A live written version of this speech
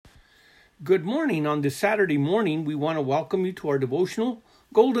Good morning. On this Saturday morning, we want to welcome you to our devotional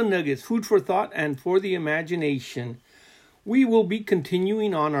Golden Nuggets, food for thought and for the imagination. We will be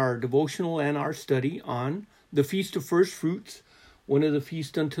continuing on our devotional and our study on the Feast of First Fruits, one of the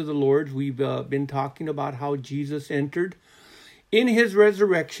feasts unto the Lord. We've been talking about how Jesus entered in his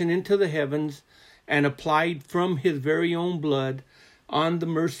resurrection into the heavens and applied from his very own blood on the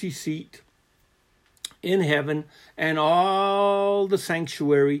mercy seat in heaven and all the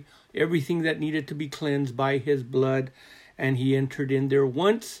sanctuary, everything that needed to be cleansed by his blood. And he entered in there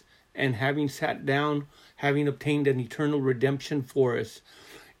once, and having sat down, having obtained an eternal redemption for us.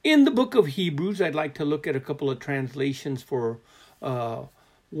 In the book of Hebrews, I'd like to look at a couple of translations for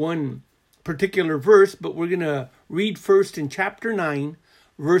one particular verse, but we're going to read first in chapter 9,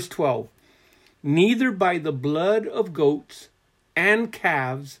 verse 12. Neither by the blood of goats and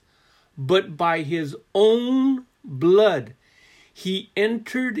calves, but by his own blood, he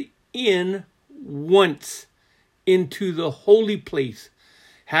entered in once into the holy place,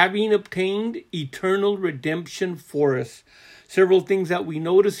 having obtained eternal redemption for us. Several things that we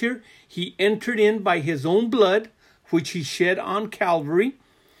notice here. He entered in by his own blood, which he shed on Calvary.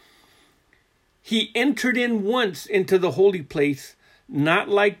 He entered in once into the holy place, not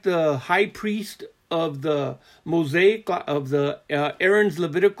like the high priest of the Mosaic, of the Aaron's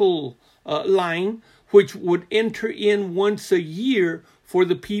Levitical line, which would enter in once a year for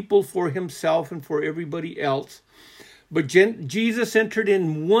the people, for himself, and for everybody else. But Jesus entered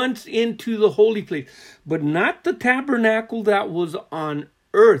in once into the holy place, but not the tabernacle that was on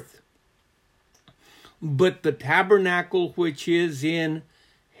earth, but the tabernacle which is in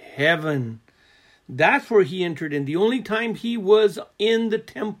heaven. That's where he entered in. The only time he was in the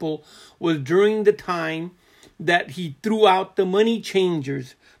temple was during the time that he threw out the money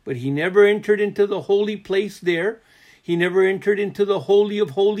changers, but he never entered into the holy place there. He never entered into the Holy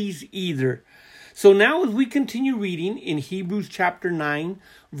of Holies either. So now as we continue reading in Hebrews chapter 9,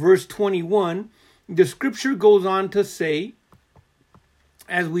 verse 21, the scripture goes on to say,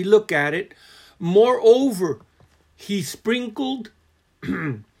 as we look at it, moreover, he sprinkled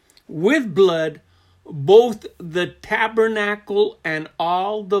with blood both the tabernacle and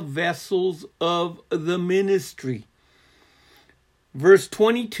all the vessels of the ministry. Verse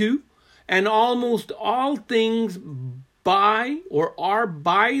 22, and almost all things are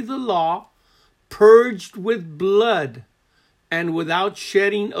by the law purged with blood, and without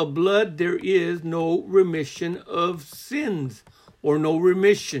shedding of blood there is no remission of sins, or no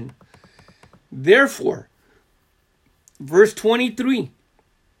remission. Therefore, verse 23,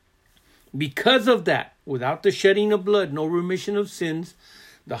 because of that, without the shedding of blood, no remission of sins,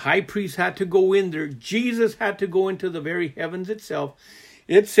 the high priest had to go in there. Jesus had to go into the very heavens itself.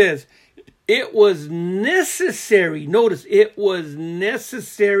 It says it was necessary. Notice, it was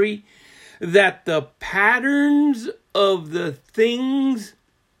necessary that the patterns of the things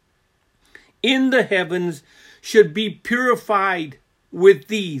in the heavens should be purified with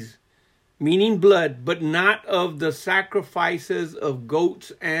these, meaning blood, but not of the sacrifices of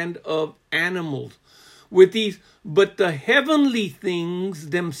goats and of animals. With these, but the heavenly things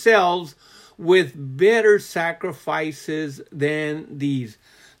themselves with better sacrifices than these.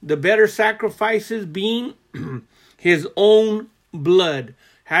 The better sacrifices being his own blood.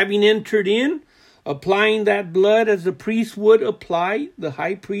 Having entered in, applying that blood as the priest would apply, the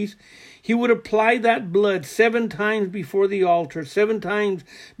high priest, he would apply that blood 7 times before the altar, 7 times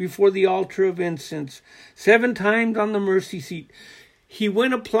before the altar of incense, 7 times on the mercy seat. He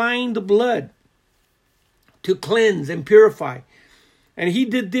went applying the blood to cleanse and purify. And he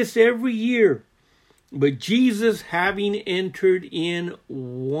did this every year. But Jesus, having entered in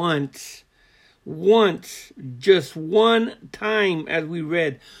once, just one time, as we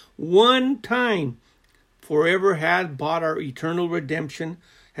read, one time, forever has bought our eternal redemption,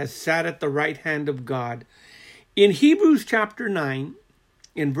 has sat at the right hand of God. In Hebrews chapter 9,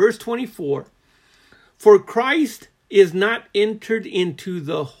 in verse 24, for Christ is not entered into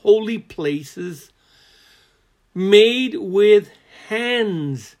the holy places made with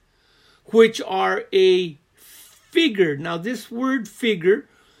hands, which are a figure. Now this word figure,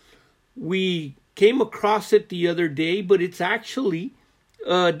 we came across it the other day, but it's actually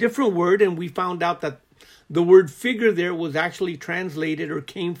a different word, and we found out that the word figure there was actually translated or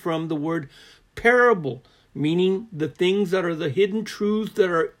came from the word parable, meaning the things that are the hidden truths that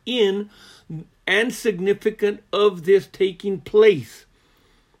are in and significant of this taking place.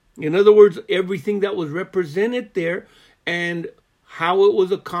 In other words, everything that was represented there and how it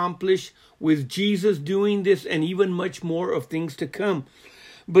was accomplished with Jesus doing this, and even much more of things to come.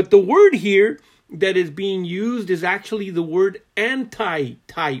 But the word here that is being used is actually the word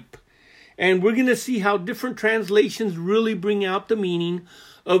anti-type. And we're going to see how different translations really bring out the meaning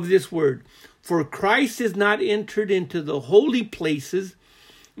of this word. For Christ is not entered into the holy places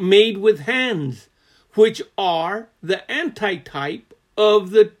made with hands, which are the antitype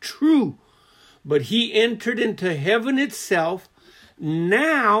of the true, but he entered into heaven itself,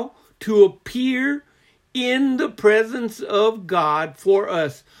 now to appear in the presence of God for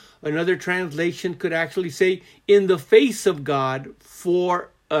us. Another translation could actually say, in the face of God for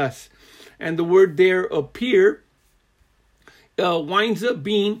us. And the word there, appear, winds up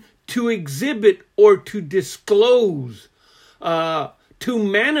being to exhibit or to disclose, to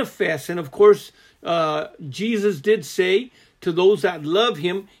manifest. And of course, Jesus did say to those that love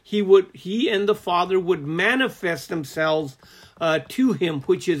him, he and the Father would manifest themselves to him,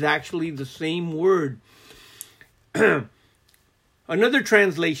 which is actually the same word. Another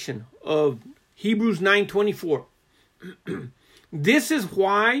translation of Hebrews 9:24. This is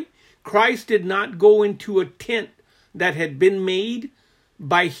why Christ did not go into a tent that had been made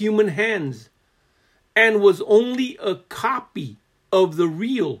by human hands and was only a copy of the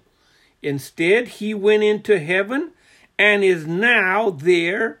real. Instead, he went into heaven and is now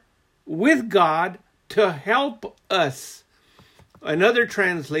there with God to help us. Another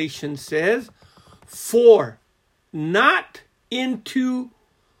translation says, for not into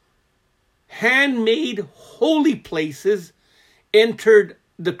handmade holy places entered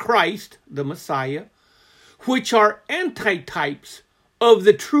the Christ, the Messiah, which are antitypes of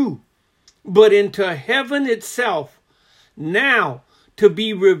the true, but into heaven itself, now to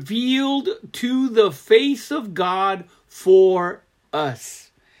be revealed to the face of God for us.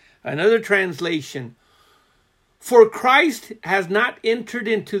 Another translation, for Christ has not entered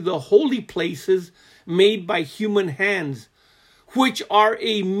into the holy places made by human hands, which are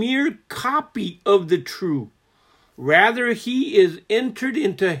a mere copy of the true. Rather, he is entered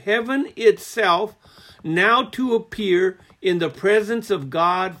into heaven itself, now to appear in the presence of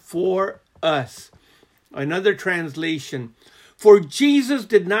God for us. Another translation, for Jesus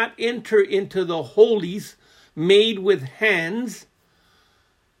did not enter into the holies made with hands,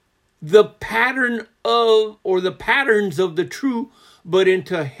 the pattern of, or the patterns of the true, but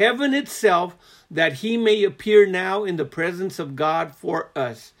into heaven itself, that he may appear now in the presence of God for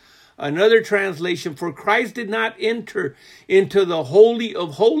us. Another translation, for Christ did not enter into the holy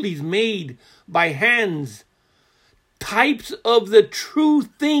of holies made by hands, types of the true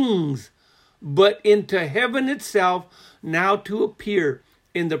things, but into heaven itself, now to appear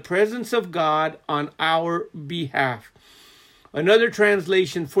in the presence of God on our behalf. Another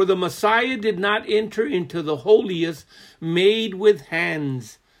translation, for the Messiah did not enter into the holiest made with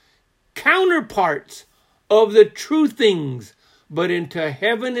hands, counterparts of the true things, but into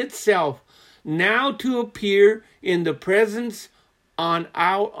heaven itself, now to appear in the presence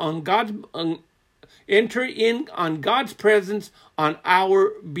enter in on God's presence on our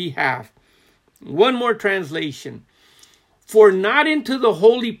behalf. One more translation. For not into the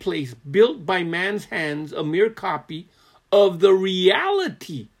holy place built by man's hands, a mere copy of the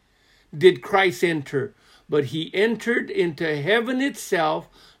reality, did Christ enter, but he entered into heaven itself,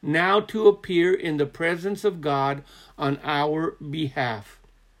 now to appear in the presence of God on our behalf.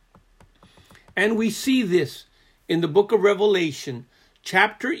 And we see this in the book of Revelation,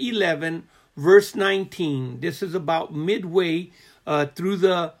 chapter 11, verse 19. This is about midway through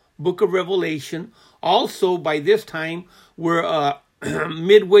the book of Revelation. Also, by this time, we're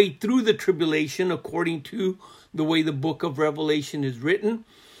midway through the tribulation, according to the way the book of Revelation is written.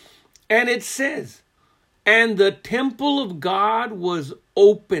 And it says, and the temple of God was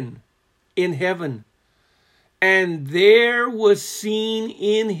open in heaven, and there was seen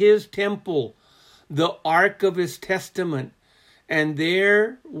in his temple the ark of his testament, and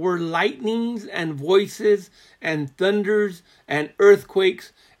there were lightnings and voices and thunders and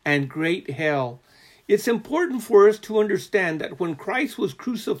earthquakes and great hail. It's important for us to understand that when Christ was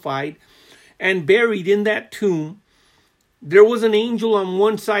crucified and buried in that tomb, there was an angel on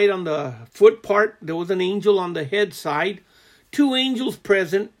one side on the foot part. There was an angel on the head side. Two angels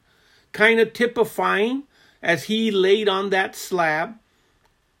present, kind of typifying as he laid on that slab,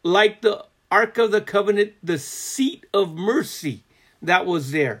 like the Ark of the Covenant, the seat of mercy that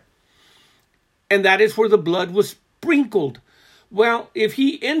was there. And that is where the blood was sprinkled. Well, if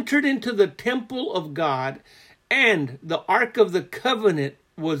he entered into the temple of God and the Ark of the Covenant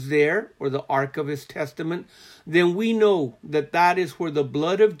was there, or the Ark of his testament, then we know that that is where the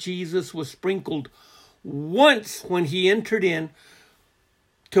blood of Jesus was sprinkled once when he entered in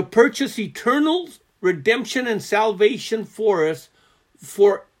to purchase eternal redemption and salvation for us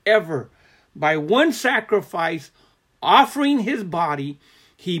forever. By one sacrifice, offering his body,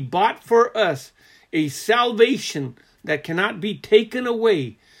 He bought for us a salvation that cannot be taken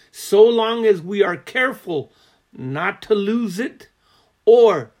away so long as we are careful not to lose it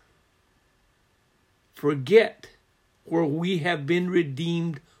or forget where we have been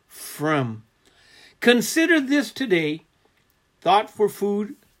redeemed from. Consider this today, thought for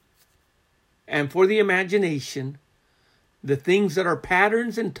food and for the imagination, the things that are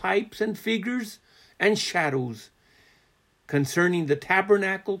patterns and types and figures and shadows concerning the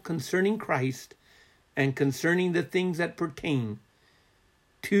tabernacle, concerning Christ, and concerning the things that pertain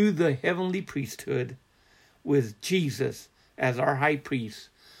to the heavenly priesthood with Jesus as our high priest.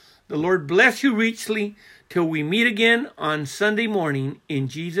 The Lord bless you richly till we meet again on Sunday morning. In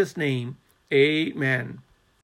Jesus' name, amen.